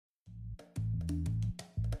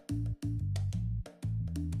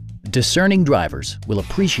Discerning drivers will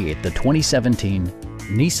appreciate the 2017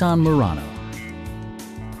 Nissan Murano.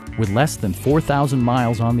 With less than 4,000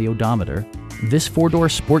 miles on the odometer, this four-door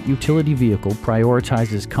sport utility vehicle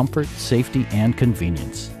prioritizes comfort, safety, and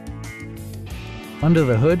convenience. Under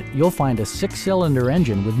the hood, you'll find a 6-cylinder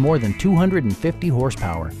engine with more than 250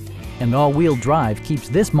 horsepower, and all-wheel drive keeps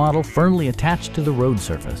this model firmly attached to the road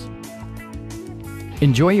surface.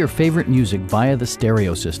 Enjoy your favorite music via the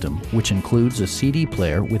stereo system, which includes a CD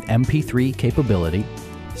player with MP3 capability,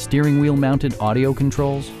 steering wheel mounted audio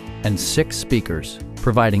controls, and 6 speakers,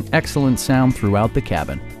 providing excellent sound throughout the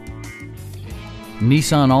cabin.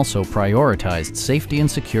 Nissan also prioritized safety and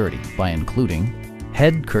security by including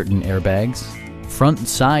head curtain airbags, front and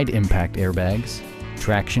side impact airbags,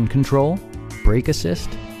 traction control, brake assist,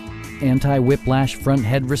 anti-whiplash front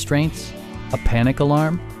head restraints, a panic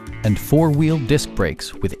alarm, and 4-wheel disc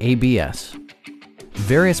brakes with ABS.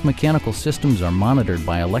 Various mechanical systems are monitored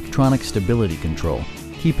by electronic stability control,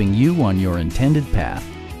 keeping you on your intended path.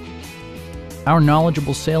 Our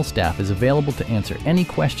knowledgeable sales staff is available to answer any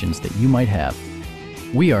questions that you might have.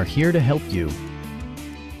 We are here to help you.